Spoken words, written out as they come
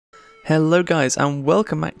Hello guys and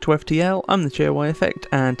welcome back to FTL, I'm theJYeffect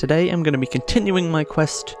and today I'm going to be continuing my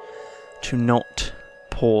quest to not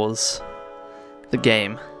pause the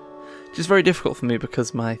game. Which is very difficult for me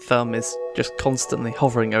because my thumb is just constantly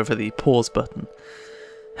hovering over the pause button.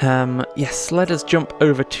 Yes, let us jump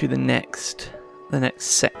over to the next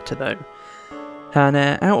sector though. And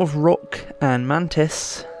out of rock and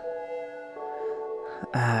mantis,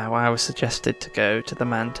 well, I was suggested to go to the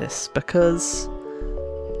mantis because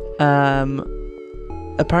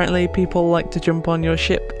apparently people like to jump on your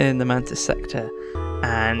ship in the mantis sector,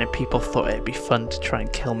 and people thought it'd be fun to try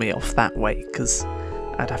and kill me off that way because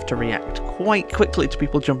I'd have to react quite quickly to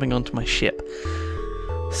people jumping onto my ship.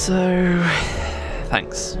 So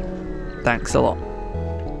thanks a lot.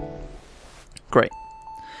 Great.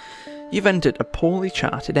 You've entered a poorly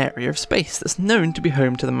charted area of space that's known to be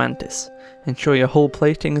home to the mantis. Ensure your hull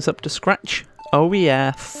plating is up to scratch. Oh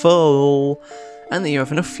yeah, full. And that you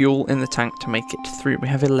have enough fuel in the tank to make it through. We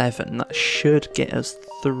have 11. That should get us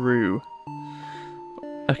through.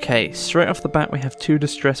 Okay, straight off the bat we have 2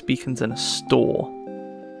 distress beacons and a store.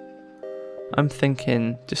 I'm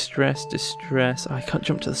thinking distress. Oh, I can't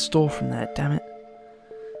jump to the store from there, damn it.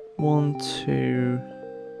 1, 2...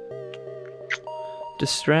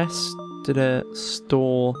 Distress, did a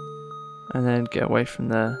store, and then get away from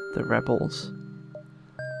the rebels.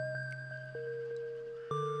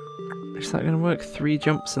 Is that going to work? 3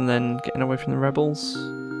 jumps and then getting away from the rebels?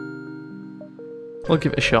 We'll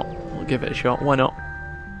give it a shot. Why not?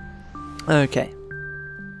 Okay.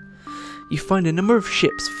 You find a number of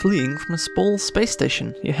ships fleeing from a small space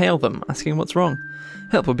station. You hail them, asking what's wrong.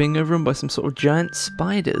 Help, we're being overrun by some sort of giant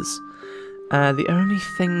spiders. The only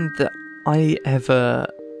thing that I ever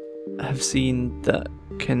have seen that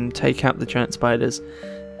can take out the giant spiders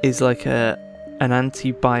is like an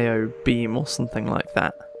anti-bio beam or something like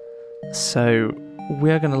that. So we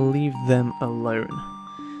are going to leave them alone.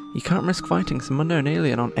 You can't risk fighting some unknown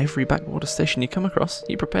alien on every backwater station you come across.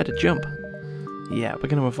 You prepare to jump. Yeah, we're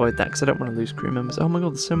going to avoid that because I don't want to lose crew members. Oh my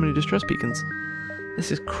god, there's so many distress beacons.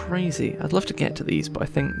 This is crazy. I'd love to get to these, but I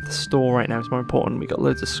think the store right now is more important. We got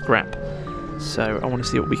loads of scrap. So I want to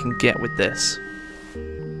see what we can get with this.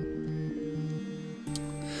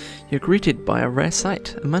 You're greeted by a rare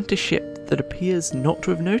sight, a mantis ship that appears not to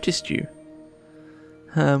have noticed you.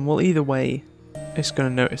 Well, either way, it's going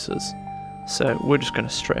to notice us. So we're just going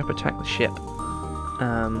to straight up attack the ship.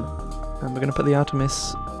 And we're going to put the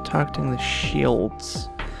Artemis targeting the shields.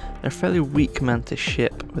 They're a fairly weak mantis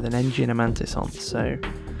ship with an engine and a mantis on, so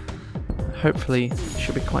hopefully it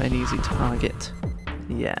should be quite an easy target.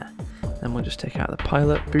 Yeah. Then we'll just take out the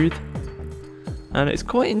pilot booth. And it's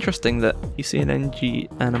quite interesting that you see an NG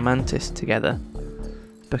and a mantis together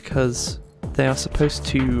because they are supposed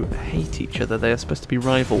to hate each other, they are supposed to be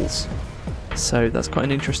rivals. So that's quite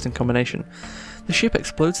an interesting combination. The ship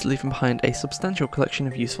explodes, leaving behind a substantial collection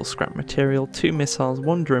of useful scrap material, 2 missiles,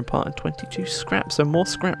 1 drone part and 22 scrap, so more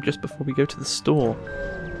scrap just before we go to the store.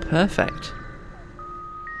 Perfect.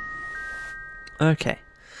 Okay.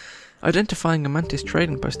 Identifying a mantis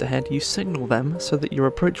trading post ahead, you signal them so that your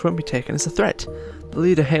approach won't be taken as a threat. The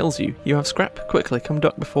leader hails you. You have scrap? Quickly, come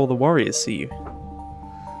dock before the warriors see you.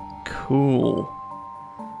 Cool.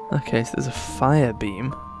 Okay, so there's a fire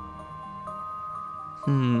beam.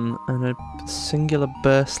 And a singular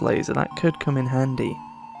burst laser. That could come in handy.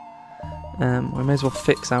 We may as well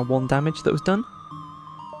fix our 1 damage that was done.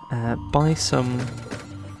 Buy some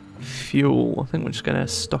fuel. I think we're just going to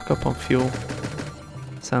stock up on fuel.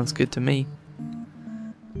 Sounds good to me.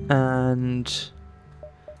 And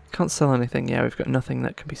can't sell anything. Yeah, we've got nothing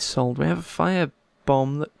that can be sold. We have a fire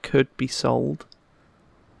bomb that could be sold.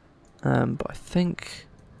 But I think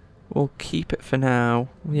we'll keep it for now.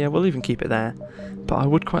 Yeah, we'll even keep it there. But I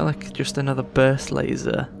would quite like just another burst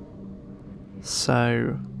laser.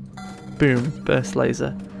 So, boom, burst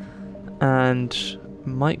laser. And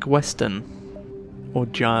Mike Weston or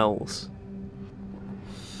Giles.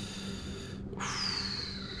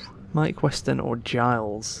 Mike Weston or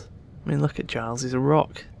Giles. I mean, look at Giles, he's a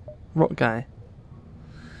rock guy.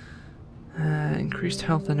 Increased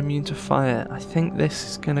health and immune to fire. I think this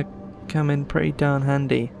is going to come in pretty darn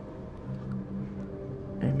handy.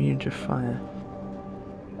 Immune to fire.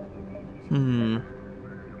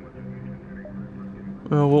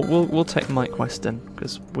 Well, we'll take Mike Weston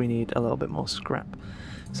because we need a little bit more scrap.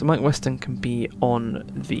 So Mike Weston can be on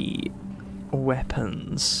the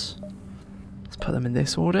weapons. Let's put them in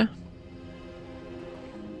this order.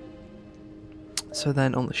 So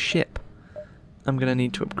then on the ship, I'm going to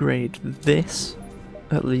need to upgrade this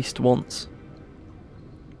at least once.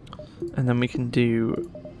 And then we can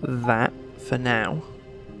do that for now.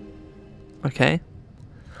 Okay.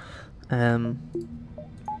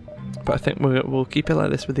 But I think we'll keep it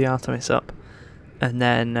like this with the Artemis up, and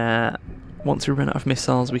then once we run out of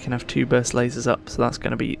missiles we can have 2 burst lasers up, so that's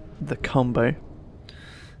going to be the combo.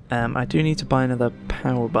 I do need to buy another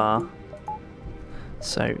power bar,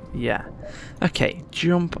 so yeah. Okay,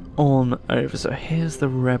 jump on over. So here's the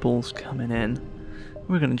rebels coming in.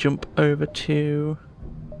 We're going to jump over to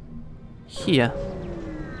here.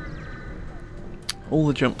 All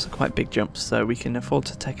the jumps are quite big jumps, so we can afford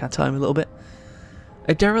to take our time a little bit.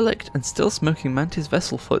 A derelict and still smoking Mantis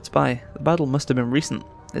vessel floats by. The battle must have been recent.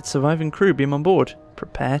 Its surviving crew beam on board.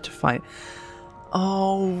 Prepare to fight.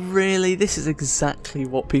 Oh, really? This is exactly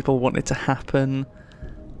what people wanted to happen.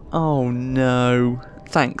 Oh no.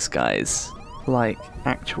 Thanks, guys. Like,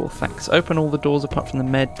 actual thanks. Open all the doors apart from the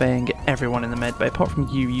med bay and get everyone in the med bay. Apart from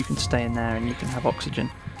you, you can stay in there and you can have oxygen.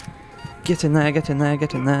 Get in there, get in there,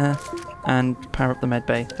 get in there. And power up the med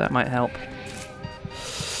bay. That might help.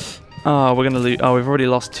 Oh, we're gonna lose. Oh, we've already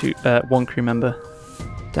lost 1 crew member.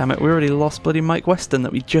 Damn it, we already lost bloody Mike Weston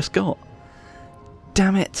that we just got.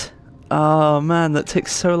 Damn it. Oh man, that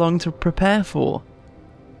takes so long to prepare for.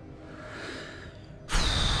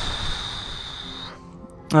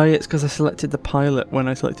 Oh yeah, it's because I selected the pilot when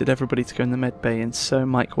I selected everybody to go in the med bay, and so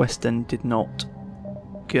Mike Weston did not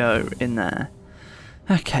go in there.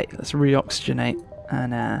 Okay, let's re-oxygenate.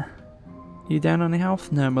 And you down on your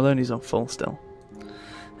health? No, Maloney's on full still.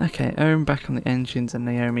 Okay, Owen back on the engines and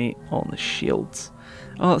Naomi on the shields.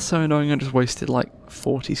 Oh, that's so annoying, I just wasted like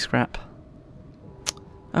 40 scrap.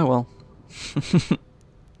 Oh well.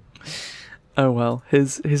 Oh well,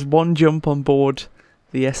 his 1 jump on board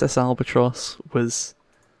the SS Albatross was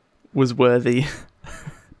worthy.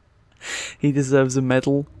 He deserves a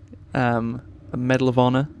medal, a Medal of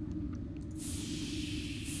Honor.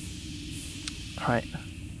 Right.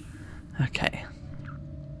 Okay.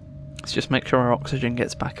 Let's just make sure our oxygen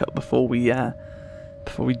gets back up before we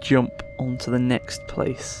jump onto the next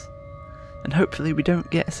place. And hopefully we don't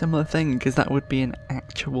get a similar thing, because that would be an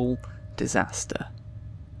actual disaster.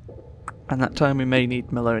 And that time we may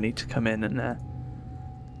need Maloney to come in and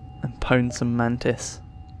pwn some Mantis.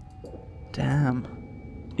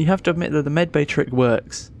 Damn. You have to admit that the medbay trick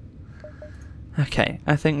works. Okay,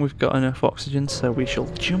 I think we've got enough oxygen, so we shall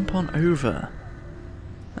jump on over.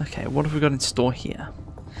 Okay, what have we got in store here?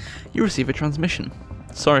 You receive a transmission.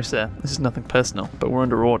 Sorry sir, this is nothing personal, but we're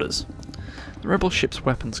under orders. The rebel ship's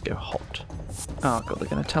weapons go hot. Oh god, they're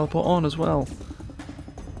going to teleport on as well.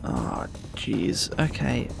 Oh jeez.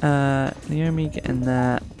 Okay, Naomi, get in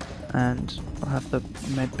there, and I'll have the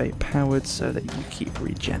medbay powered so that you keep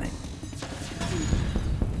regenning.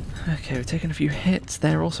 Okay, we're taking a few hits.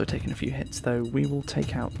 They're also taking a few hits, though. We will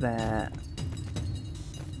take out their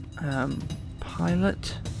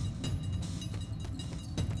pilot.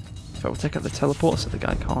 So we'll take out the teleport so the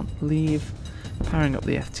guy can't leave. Powering up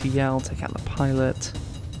the FTL, take out the pilot.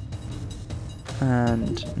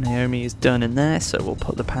 And Naomi is done in there, so we'll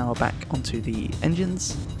put the power back onto the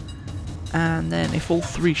engines. And then if all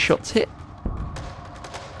 3 shots hit,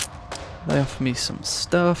 they offer me some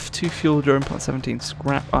stuff. 2 fuel during part 17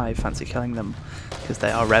 scrap. I fancy killing them because they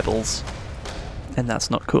are rebels. And that's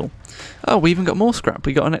not cool. Oh, we even got more scrap.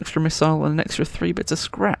 We got an extra missile and an extra 3 bits of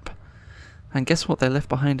scrap. And guess what? They left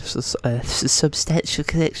behind us a substantial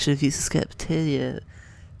collection of useless scrap material.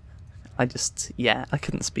 I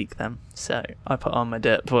couldn't speak them, so I put on my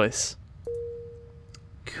dirt voice.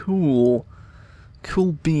 Cool.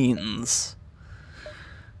 Cool beans.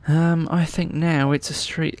 I think now it's a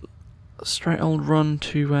straight old run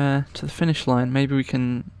to the finish line. Maybe we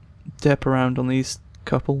can dip around on these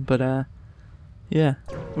couple, but yeah,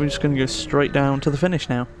 we're just going to go straight down to the finish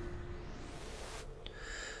now.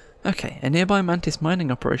 Okay, a nearby Mantis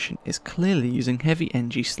mining operation is clearly using heavy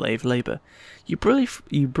NG slave labour. You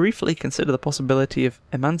briefly consider the possibility of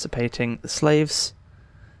emancipating the slaves,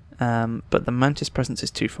 but the Mantis presence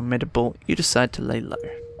is too formidable. You decide to lay low.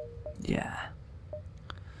 Yeah.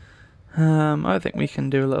 I think we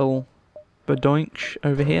can do a little badoinch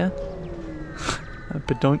over here. A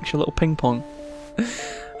badoinch, a little ping pong.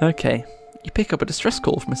 Okay. You pick up a distress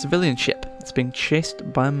call from a civilian ship. It's being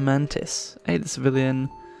chased by a Mantis. Aid the civilian.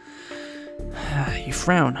 You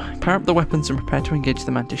frown. Power up the weapons and prepare to engage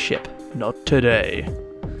the Mantis ship. Not today.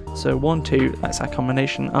 So 1, 2, that's our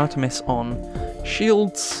combination. Artemis on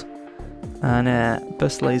shields and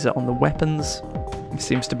burst laser on the weapons. It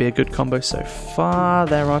seems to be a good combo so far.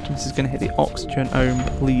 There, Artemis is going to hit the oxygen ohm.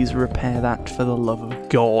 Please repair that for the love of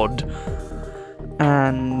God.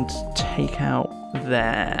 And take out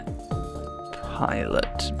their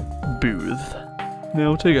pilot booth.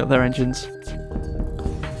 They'll take out their engines.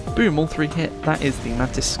 Boom, all 3 hit. That is the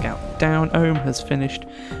Mantis Scout down. Ohm has finished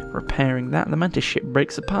repairing that. The Mantis ship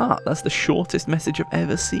breaks apart. That's the shortest message I've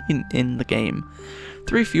ever seen in the game.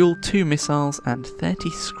 3 fuel, 2 missiles, and 30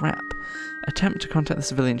 scrap. Attempt to contact the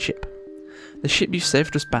civilian ship. The ship you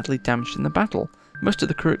saved was badly damaged in the battle. Most of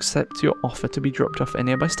the crew accept your offer to be dropped off at a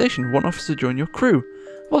nearby station. 1 officer join your crew.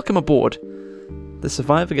 Welcome aboard. The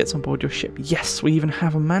survivor gets on board your ship. Yes, we even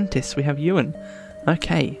have a Mantis. We have Ewan.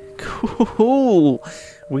 Okay, cool.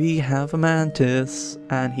 We have a Mantis,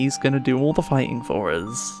 and he's going to do all the fighting for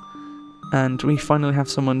us. And we finally have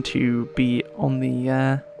someone to be on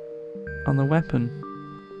the weapon.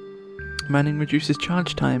 Manning reduces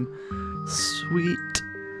charge time. Sweet.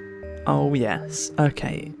 Oh yes.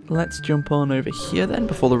 Okay, let's jump on over here then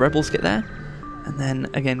before the rebels get there. And then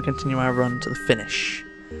again continue our run to the finish.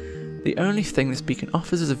 The only thing this beacon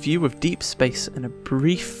offers is a view of deep space and a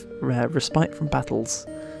brief respite from battles.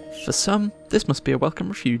 For some, this must be a welcome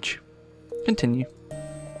refuge. Continue.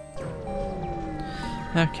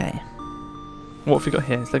 Okay. What have we got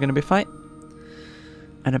here? Is there going to be a fight?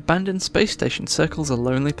 An abandoned space station circles a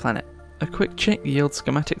lonely planet. A quick check yields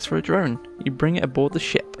schematics for a drone. You bring it aboard the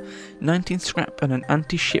ship. 19 scrap and an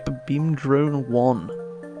anti-ship beam drone 1.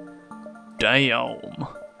 Damn!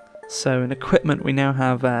 So in equipment we now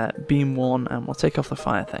have beam 1 and we'll take off the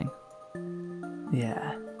fire thing.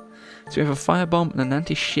 Yeah. So we have a firebomb and an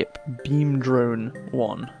anti-ship beam drone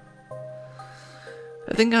 1.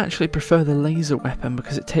 I think I actually prefer the laser weapon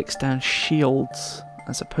because it takes down shields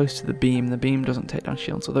as opposed to the beam. The beam doesn't take down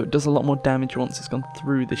shields, although it does a lot more damage once it's gone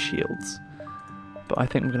through the shields. But I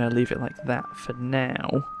think we're going to leave it like that for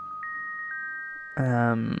now.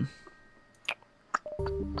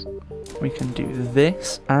 We can do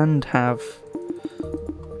this and have...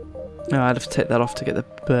 No, I'd have to take that off to get the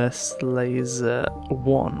burst laser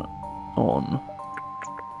 1 on.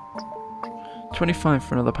 25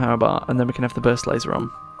 for another power bar, and then we can have the burst laser on.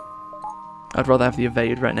 I'd rather have the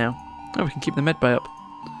evade right now. Oh, we can keep the medbay up.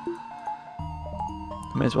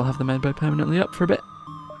 May as well have the medbay permanently up for a bit.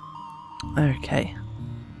 Okay.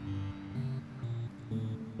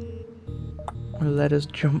 Let us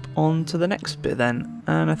jump on to the next bit then.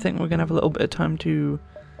 And I think we're going to have a little bit of time to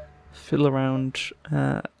fiddle around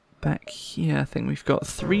back here. I think we've got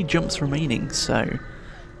 3 jumps remaining, so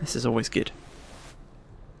this is always good.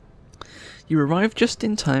 You arrive just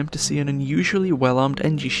in time to see an unusually well-armed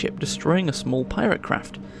NG ship destroying a small pirate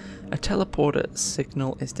craft. A teleporter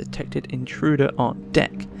signal is detected. Intruder on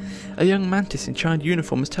deck. A young Mantis in charred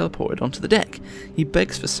uniform is teleported onto the deck. He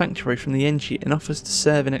begs for sanctuary from the NG and offers to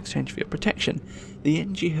serve in exchange for your protection. The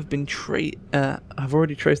NG have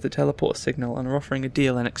already traced the teleporter signal and are offering a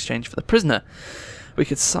deal in exchange for the prisoner. We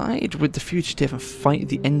could side with the fugitive and fight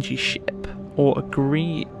the NG ship, or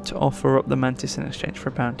agree to offer up the Mantis in exchange for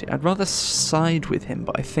a bounty. I'd rather side with him,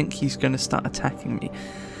 but I think he's going to start attacking me.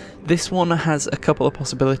 This one has a couple of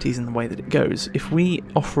possibilities in the way that it goes. If we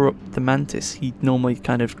offer up the Mantis, he normally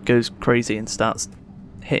kind of goes crazy and starts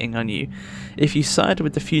hitting on you. If you side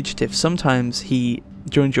with the fugitive, sometimes he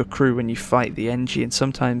joins your crew when you fight the NG, and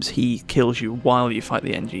sometimes he kills you while you fight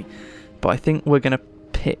the NG. But I think we're going to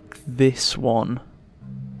pick this one.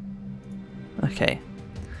 Okay.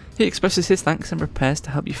 He expresses his thanks and prepares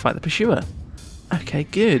to help you fight the pursuer. Okay,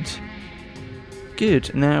 good.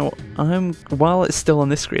 Good. Now, while it's still on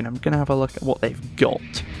this screen, I'm going to have a look at what they've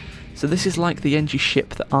got. So this is like the NG ship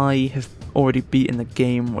that I have already beaten the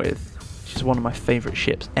game with, which is one of my favourite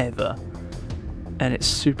ships ever. And it's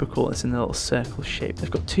super cool. It's in a little circle shape.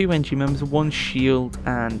 They've got 2 NG members, 1 shield,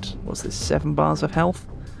 and what's this, 7 bars of health?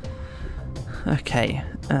 Okay.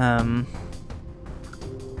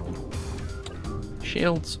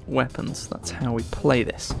 Shields, weapons. That's how we play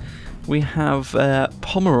this. We have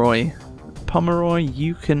Pomeroy. Pomeroy,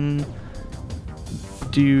 you can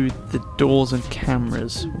do the doors and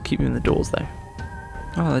cameras. We'll keep you in the doors though.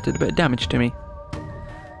 Oh, that did a bit of damage to me.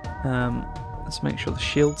 Let's make sure the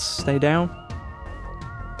shields stay down.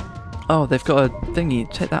 Oh, they've got a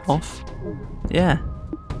thingy. Take that off. Yeah.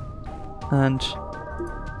 And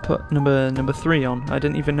put number 3 on. I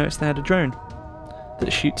didn't even notice they had a drone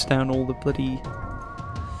that shoots down all the bloody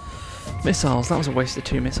missiles. That was a waste of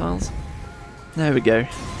 2 missiles. There we go.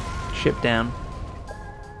 Ship down.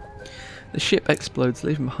 The ship explodes,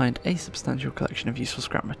 leaving behind a substantial collection of useful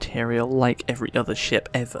scrap material like every other ship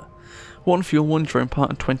ever. 1 fuel, 1 drone part,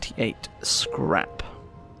 and 28 scrap.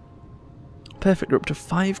 Perfect for up to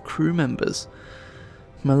 5 crew members.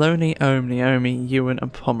 Maloney, Ohm, Naomi, Ewan,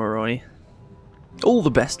 and Pomeroy. All the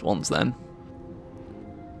best ones then.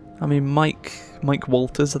 I mean, Mike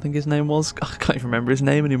Walters, I think his name was. I can't even remember his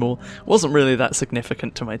name anymore. Wasn't really that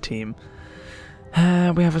significant to my team.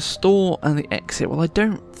 We have a store and the exit. Well, I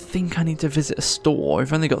don't think I need to visit a store.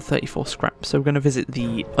 We've only got 34 scrap, so we're going to visit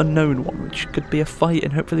the unknown one, which could be a fight,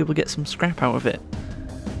 and hopefully we'll get some scrap out of it.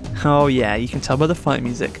 Oh yeah, you can tell by the fight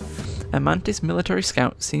music. A Mantis military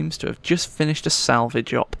scout seems to have just finished a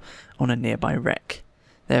salvage op on a nearby wreck.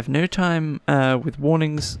 They have no time with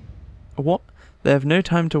warnings. What? They have no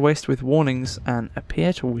time to waste with warnings and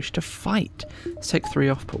appear to wish to fight. Let's take 3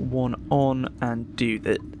 off, put 1 on, and do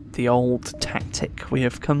the old tactic we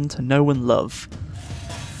have come to know and love,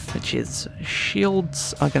 which is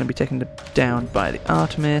shields are going to be taken down by the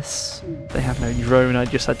Artemis. They have no drone, I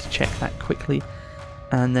just had to check that quickly.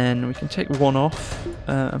 And then we can take 1 off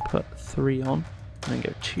and put 3 on, and then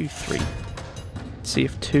go 2, 3. See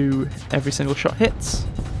if 2 every single shot hits.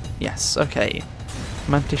 Yes, okay.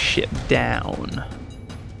 Mantis ship down.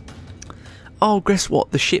 Oh, guess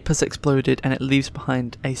what? The ship has exploded and it leaves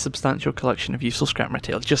behind a substantial collection of useful scrap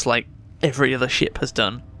material, just like every other ship has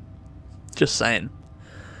done. Just saying.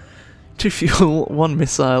 2 fuel, 1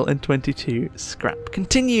 missile, and 22 scrap.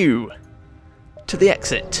 Continue to the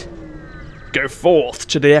exit. Go forth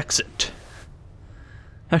to the exit.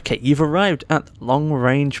 Okay, you've arrived at the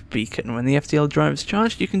long-range beacon. When the FTL drive is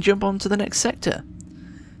charged, you can jump on to the next sector.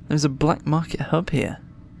 There's a black market hub here.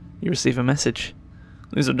 You receive a message.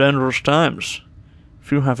 These are dangerous times.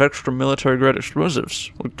 If you have extra military-grade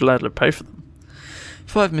explosives, we'll gladly pay for them.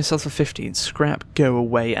 5 missiles for 15 scrap. Go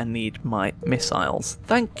away, I need my missiles.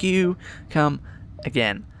 Thank you. Come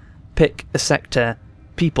again. Pick a sector.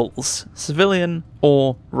 Peoples. Civilian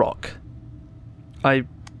or rock. I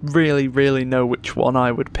really know which one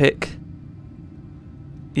I would pick.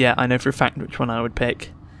 Yeah, I know for a fact which one I would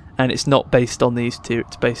pick. And it's not based on these two,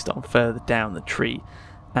 it's based on further down the tree.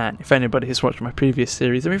 And if anybody has watched my previous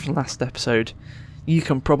series, or even last episode, you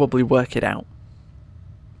can probably work it out.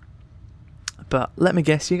 But let me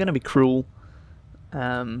guess, you're going to be cruel.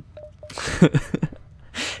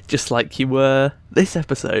 Just like you were this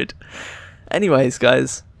episode. Anyways,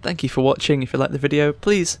 guys, thank you for watching. If you liked the video,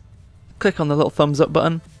 please click on the little thumbs up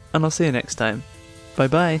button, and I'll see you next time. Bye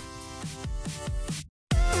bye.